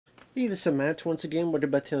Hey, this is Matt once again. We're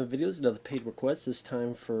back to the videos. Another paid request, this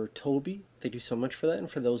time for Toby. Thank you so much for that. And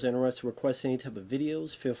for those interested in requesting any type of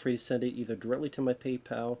videos, feel free to send it either directly to my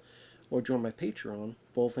PayPal or join my Patreon.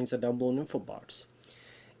 Both links are down below in the info box.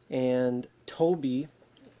 And Toby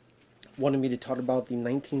wanted me to talk about the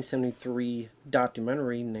 1973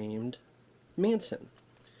 documentary named Manson.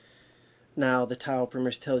 Now, the title pretty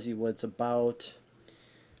much tells you what it's about.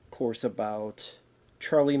 Of course, about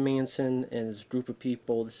Charlie Manson and his group of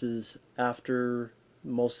people. This is after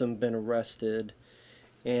most of them been arrested.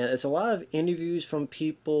 And it's a lot of interviews from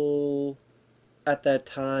people at that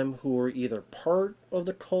time who were either part of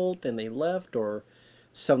the cult and they left, or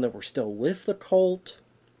some that were still with the cult,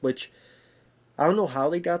 which I don't know how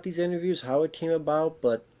they got these interviews, how it came about,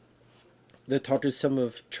 but they talked to some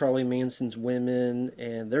of Charlie Manson's women,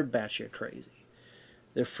 and they're batshit crazy.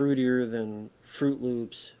 They're fruitier than Fruit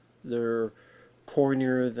Loops. They're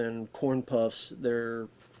cornier than corn puffs. Their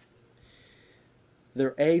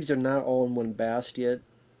eggs are not all in one basket.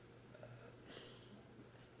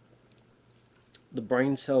 The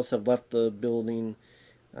brain cells have left the building.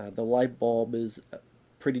 The light bulb is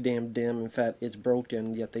pretty damn dim. In fact, it's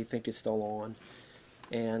broken, yet they think it's still on.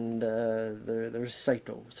 And they're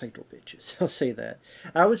psycho bitches. I'll say that.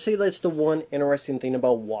 I would say that's the one interesting thing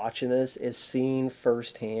about watching this is seeing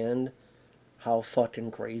firsthand how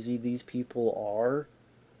fucking crazy these people are.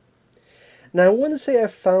 Now, I wouldn't say I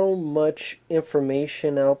found much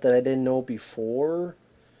information out that I didn't know before.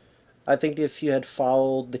 I think if you had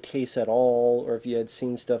followed the case at all, or if you had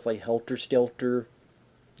seen stuff like Helter Skelter,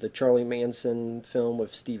 the Charlie Manson film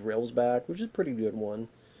with Steve Railsback, which is a pretty good one.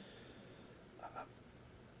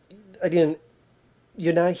 Again,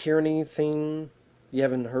 you're not hearing anything you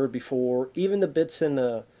haven't heard before. Even the bits in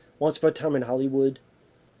Once Upon a Time in Hollywood,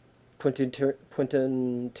 Quentin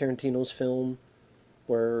Tarantino's film,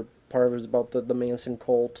 where part of it is about the Manson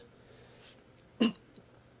cult.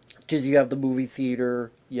 Because you have the movie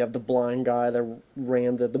theater, you have the blind guy that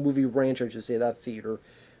ran the movie ranch, I should say, that theater.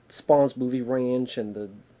 Spawn's movie ranch,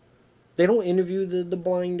 and they don't interview the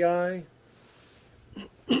blind guy.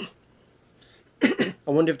 I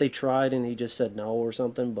wonder if they tried and he just said no or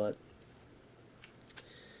something, but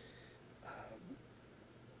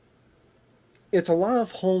it's a lot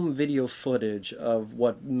of home video footage of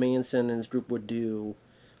what Manson and his group would do,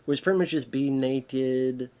 which pretty much just be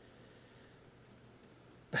naked,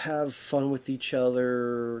 have fun with each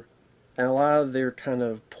other, and a lot of their kind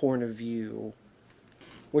of point of view.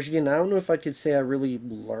 Which again, I don't know if I could say I really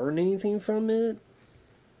learned anything from it.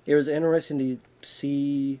 It was interesting to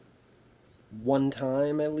see one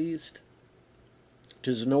time at least.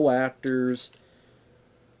 There's no actors.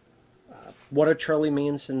 One of Charlie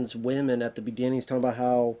Manson's women at the beginning is talking about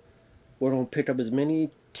how we're going to pick up as many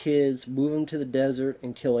kids, move them to the desert,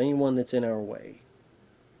 and kill anyone that's in our way.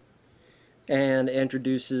 And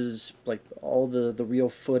introduces like all the real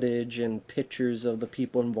footage and pictures of the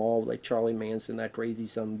people involved, like Charlie Manson, that crazy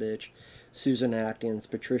son bitch, Susan Atkins,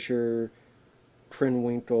 Patricia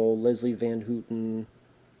Krenwinkel, Leslie Van Houten,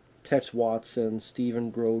 Tex Watson,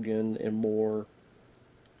 Stephen Grogan, and more.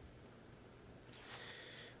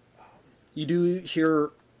 You do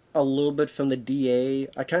hear a little bit from the DA.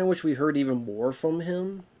 I kind of wish we heard even more from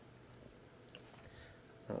him.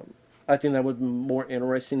 I think that would be more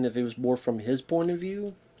interesting if it was more from his point of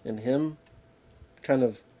view and him kind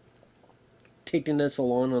of taking us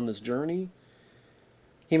along on this journey.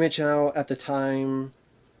 He mentioned how at the time,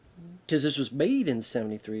 because this was made in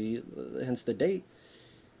 73, hence the date,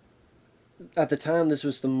 at the time this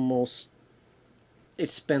was the most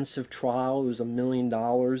expensive trial. It was $1 million.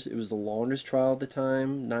 It was the longest trial at the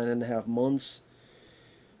time, 9.5 months.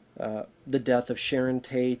 The death of Sharon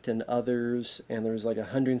Tate and others, and there was like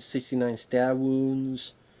 169 stab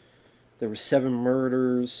wounds. There were 7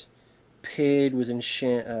 murders. Pig was in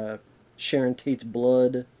Sharon Tate's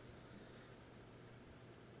blood.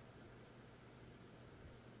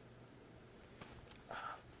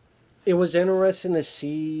 It was interesting to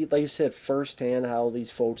see, like I said, firsthand how these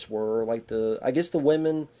folks were. Like I guess the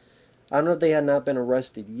women, I don't know if they had not been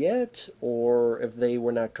arrested yet or if they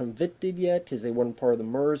were not convicted yet because they weren't part of the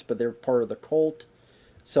murders, but they're part of the cult.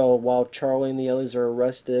 So while Charlie and the others are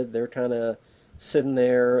arrested, they're kind of sitting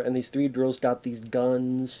there, and these 3 girls got these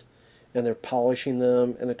guns, and they're polishing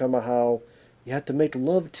them, and they're talking about how you have to make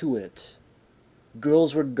love to it.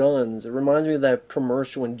 Girls with guns. It reminds me of that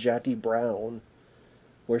commercial in Jackie Brown,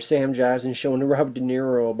 where Sam Jackson's showing Robert De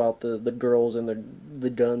Niro about the girls and the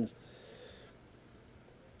guns.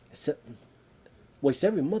 Except, waste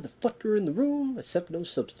every motherfucker in the room, except no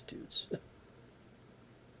substitutes.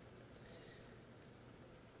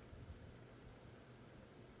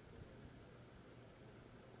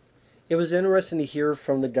 It was interesting to hear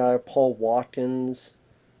from the guy, Paul Watkins.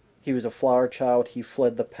 He was a flower child. He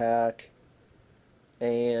fled the pack.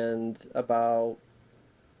 And about.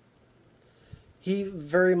 He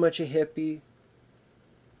very much a hippie.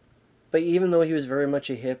 But even though he was very much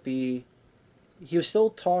a hippie, he was still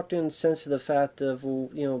talking in the sense of the fact of,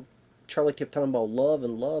 well, Charlie kept talking about love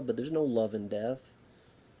and love, but there's no love in death.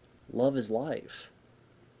 Love is life.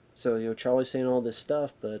 So, Charlie's saying all this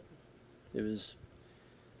stuff, but it was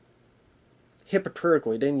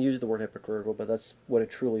hypocritical. He didn't use the word hypocritical, but that's what it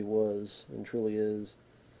truly was and truly is.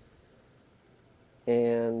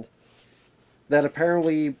 And that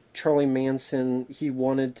apparently Charlie Manson, he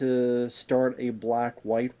wanted to start a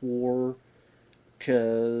black-white war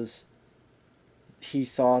because he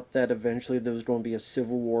thought that eventually there was going to be a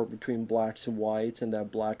civil war between blacks and whites, and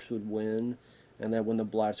that blacks would win, and that when the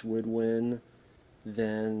blacks would win,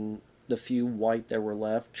 then the few white that were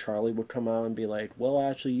left, Charlie would come out and be like, well,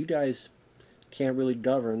 actually, you guys can't really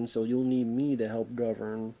govern, so you'll need me to help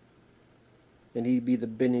govern. And he'd be the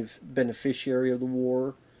beneficiary of the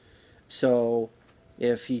war. So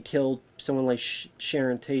if he killed someone like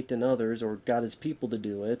Sharon Tate and others, or got his people to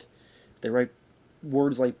do it, they write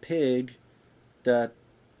words like pig, that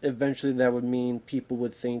eventually that would mean people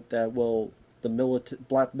would think that, well, the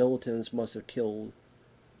black militants must have killed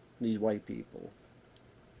these white people.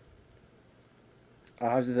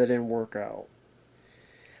 Obviously that didn't work out.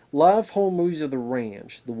 A lot of home movies of the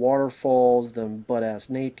ranch. The Waterfalls, them butt-ass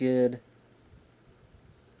naked.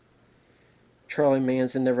 Charlie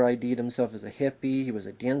Manson never ID'd himself as a hippie. He was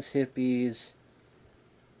against hippies.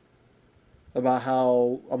 About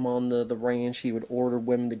how on the ranch he would order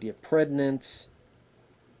women to get pregnant.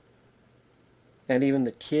 And even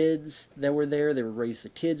the kids that were there, they would raise the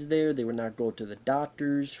kids there. They would not go to the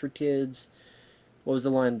doctors for kids. What was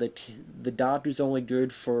the line? The doctor's only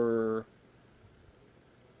good for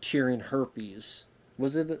curing herpes.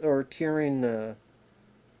 Was it? Or curing...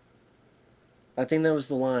 I think that was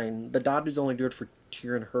the line. The doctor's only good for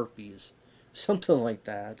curing herpes. Something like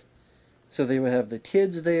that. So they would have the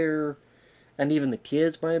kids there. And even the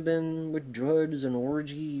kids might have been with drugs and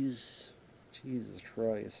orgies. Jesus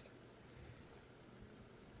Christ.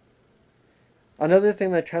 Another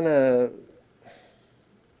thing that kind of...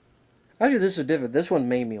 Actually, this was different. This one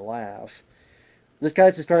made me laugh. This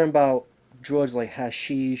guy's just talking about drugs like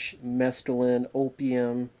hashish, mescaline,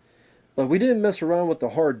 opium. But we didn't mess around with the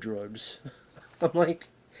hard drugs. I'm like,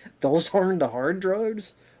 those aren't the hard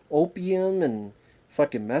drugs? Opium and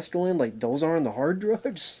fucking mescaline? Like, those aren't the hard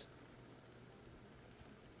drugs?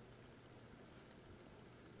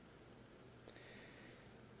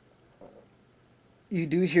 You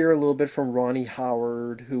do hear a little bit from Ronnie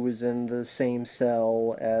Howard, who was in the same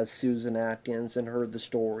cell as Susan Atkins and heard the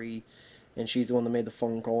story. And she's the one that made the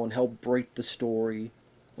phone call and helped break the story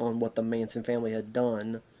on what the Manson family had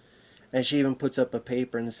done. And she even puts up a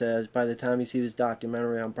paper and says, by the time you see this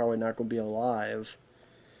documentary, I'm probably not going to be alive.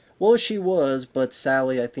 Well, she was, but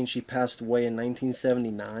sadly, I think she passed away in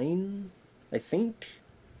 1979. I think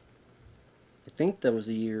that was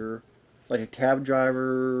the year. Like a cab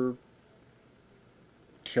driver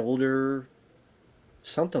killed her.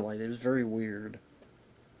 Something like that. It was very weird.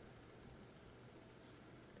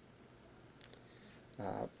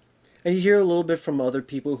 And you hear a little bit from other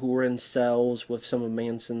people who were in cells with some of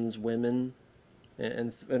Manson's women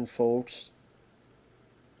and folks.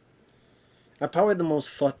 And probably the most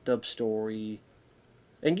fucked up story.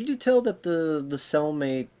 And you could tell that the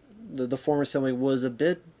cellmate, the former cellmate, was a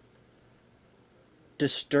bit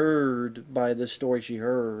disturbed by the story she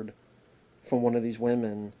heard from one of these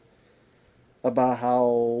women. About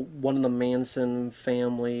how one of the Manson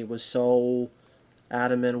family was so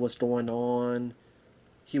adamant what's going on.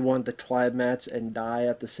 He wanted to climax and die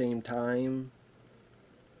at the same time.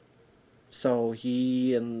 So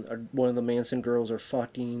he and one of the Manson girls are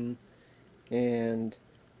fucking. And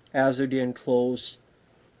as they're getting close,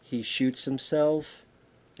 he shoots himself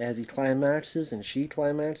as he climaxes and she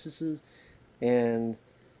climaxes. And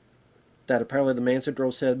that apparently the Manson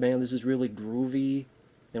girl said, man, this is really groovy.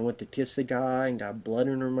 And went to kiss the guy and got blood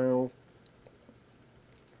in her mouth.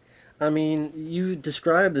 I mean, you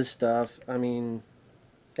describe this stuff, I mean...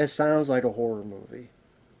 It sounds like a horror movie.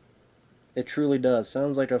 It truly does.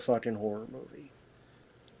 Sounds like a fucking horror movie.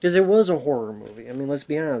 Because it was a horror movie. I mean, let's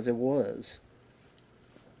be honest, it was.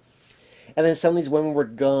 And then some of these women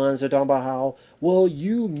with guns, they're talking about how, well,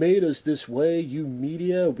 you made us this way, you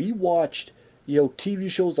media. We watched, TV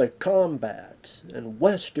shows like Combat and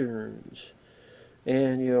Westerns.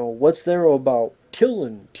 And, what's there about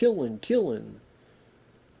killing, killing, killing.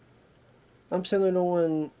 I'm sitting there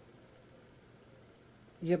knowing...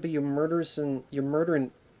 Yeah, but you're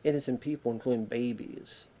murdering innocent people, including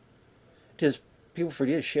babies. Because people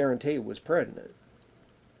forget Sharon Tate was pregnant.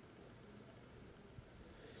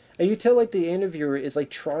 And you tell like the interviewer is like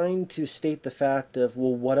trying to state the fact of,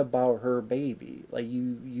 well, what about her baby? Like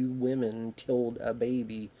you women killed a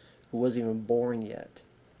baby who wasn't even born yet.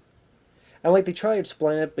 And like they try to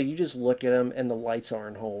explain it, but you just look at them and the lights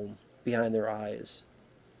aren't home behind their eyes.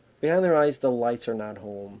 Behind their eyes, the lights are not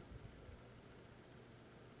home.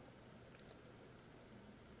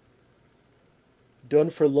 Done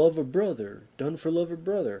for love of brother. Done for love of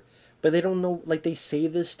brother. But they don't know, like they say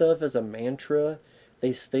this stuff as a mantra.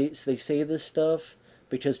 They say this stuff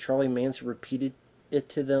because Charlie Manson repeated it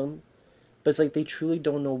to them. But it's like they truly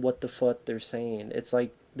don't know what the fuck they're saying. It's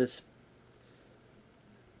like this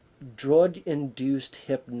drug-induced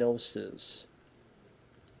hypnosis.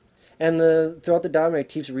 And throughout the documentary, it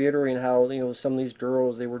keeps reiterating how, you know, some of these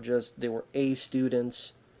girls, they were A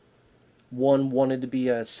students. One wanted to be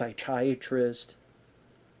a psychiatrist,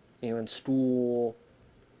 you know, in school,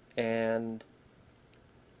 and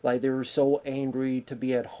like they were so angry to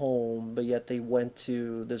be at home, but yet they went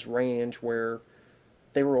to this ranch where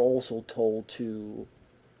they were also told to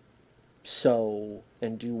sew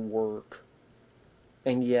and do work.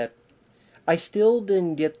 And yet I still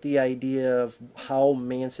didn't get the idea of how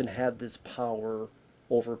Manson had this power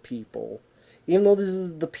over people. Even though this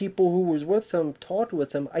is the people who was with him, talked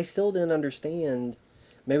with him, I still didn't understand.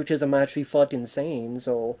 Maybe because I'm actually fucking insane,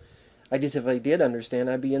 so I guess if I did understand,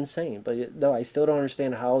 I'd be insane. But no, I still don't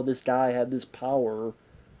understand how this guy had this power.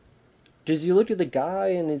 Because you look at the guy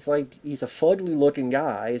and it's like, he's a fugly looking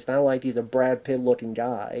guy. It's not like he's a Brad Pitt looking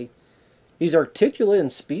guy. He's articulate in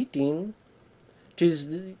speaking. He's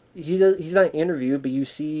not interviewed, but you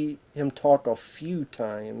see him talk a few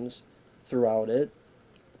times throughout it.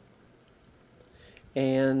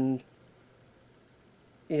 And,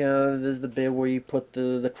 you know, there's the bit where you put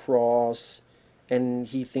the cross, and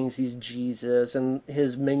he thinks he's Jesus, and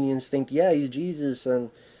his minions think, yeah, he's Jesus,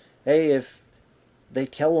 and hey, if they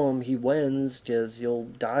kill him, he wins, because he'll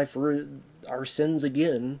die for our sins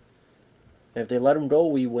again. And if they let him go,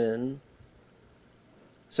 we win.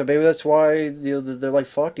 So maybe that's why, you know, they're like,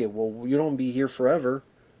 fuck it, well, you don't be here forever,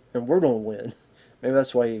 and we're gonna win. Maybe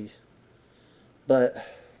that's why. But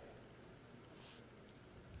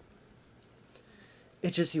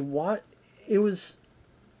it just, it was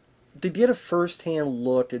to get a first-hand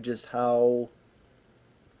look at just how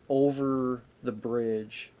over the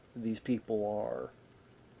bridge these people are.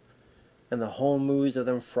 And the home movies of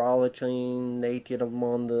them frolicking naked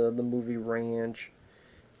on the movie ranch.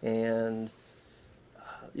 And,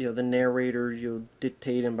 you know, the narrator, you know,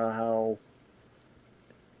 dictating about how,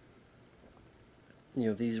 you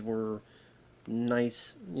know, these were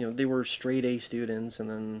nice, you know, they were straight A students, and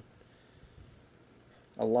then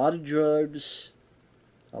a lot of drugs,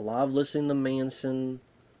 a lot of listening to Manson,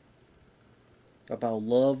 about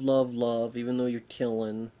love, love, love, even though you're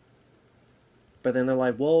killing. But then they're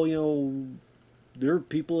like, well, you know, there are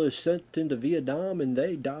people that are sent into Vietnam and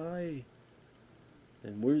they die.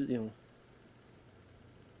 And we're, you know.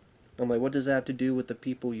 I'm like, what does that have to do with the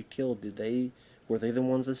people you killed? Were they the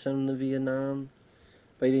ones that sent them to Vietnam?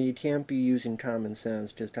 But you can't be using common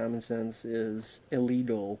sense, because common sense is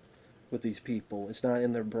illegal with these people. It's not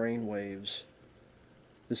in their brain waves.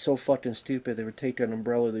 They're so fucking stupid they would take an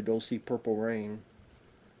umbrella to go see Purple Rain.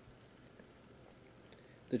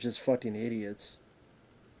 They're just fucking idiots.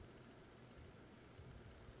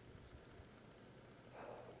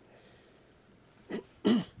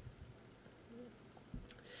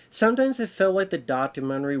 Sometimes it felt like the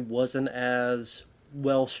documentary wasn't as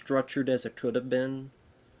well structured as it could have been.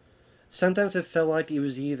 Sometimes it felt like he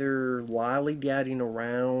was either lollygagging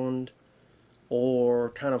around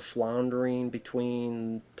or kind of floundering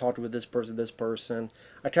between talking with this person.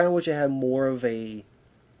 I kind of wish it had more of a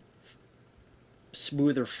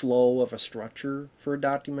smoother flow of a structure for a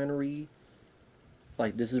documentary.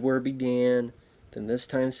 Like, this is where it began, then this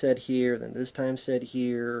time said here, then this time said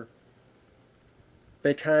here.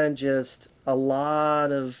 But kind of just a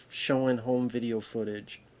lot of showing home video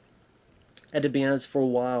footage. And to be honest, for a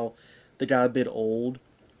while, they got a bit old.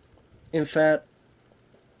 In fact,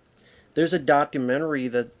 there's a documentary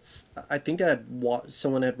that's, I think that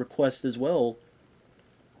someone had requested as well.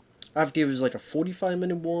 I forget if it was like a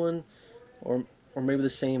 45-minute one, or maybe the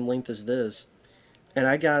same length as this. And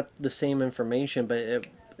I got the same information, but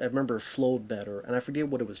I remember it flowed better, and I forget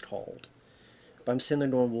what it was called. But I'm sitting there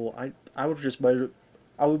going, well, I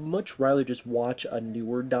would much rather just watch a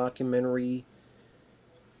newer documentary.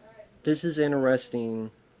 This is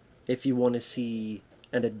interesting if you want to see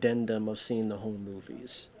an addendum of seeing the home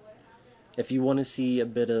movies. If you want to see a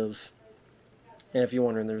bit of And if you're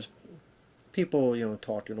wondering, there's people,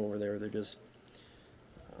 talking over there. They're just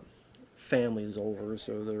families over,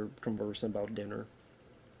 so they're conversing about dinner.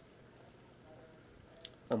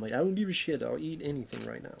 I'm like, I don't give a shit. I'll eat anything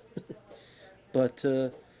right now. But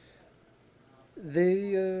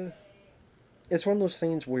they, it's one of those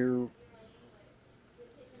things where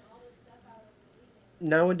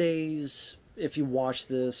nowadays, if you watch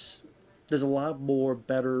this, there's a lot more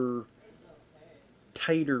better,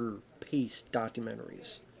 tighter paced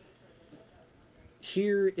documentaries.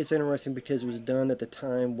 Here it's interesting because it was done at the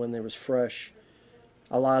time when there was fresh.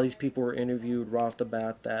 A lot of these people were interviewed right off the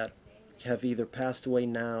bat that have either passed away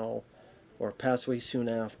now or passed away soon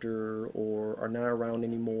after or are not around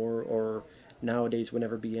anymore or nowadays would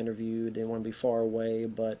never be interviewed. They want to be far away.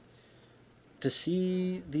 But to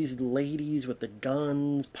see these ladies with the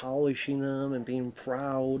guns polishing them and being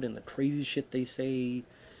proud and the crazy shit they say,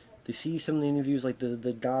 to see some of the interviews like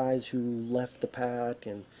the guys who left the pack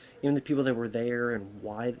and even the people that were there and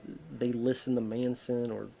why they listened to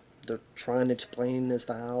Manson or they're trying to explain as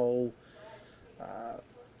to how.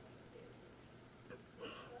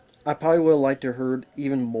 I probably would have liked to have heard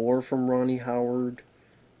even more from Ronnie Howard.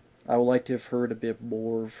 I would like to have heard a bit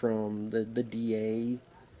more from the DA,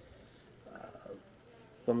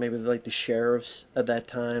 or maybe like the sheriffs at that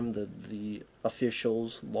time, the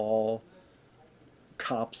officials, law,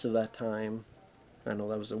 cops of that time. I know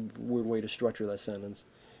that was a weird way to structure that sentence.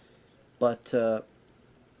 But like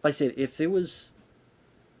I said, if it was,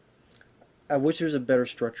 I wish there was a better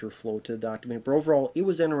structure flow to the document. But overall, it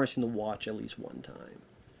was interesting to watch at least one time.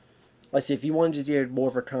 Like I said, if you wanted to get more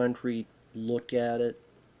of a concrete look at it,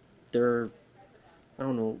 there, I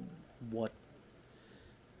don't know what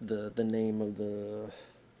the name of the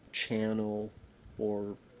channel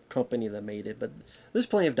or company that made it, but there's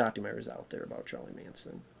plenty of documentaries out there about Charlie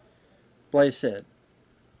Manson. But like I said,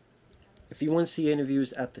 if you want to see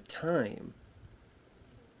interviews at the time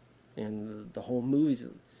and the whole movies,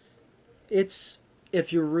 it's,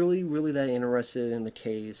 if you're really, really that interested in the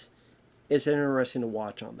case, it's interesting to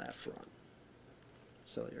watch on that front.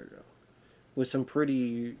 So there you go. With some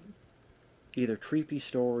pretty either creepy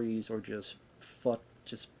stories or just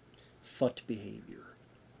fucked behavior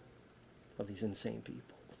of these insane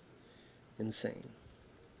people. Insane.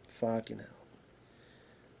 Fucking hell.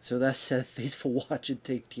 So that said, thanks for watching.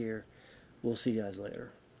 Take care. We'll see you guys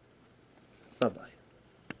later. Bye-bye.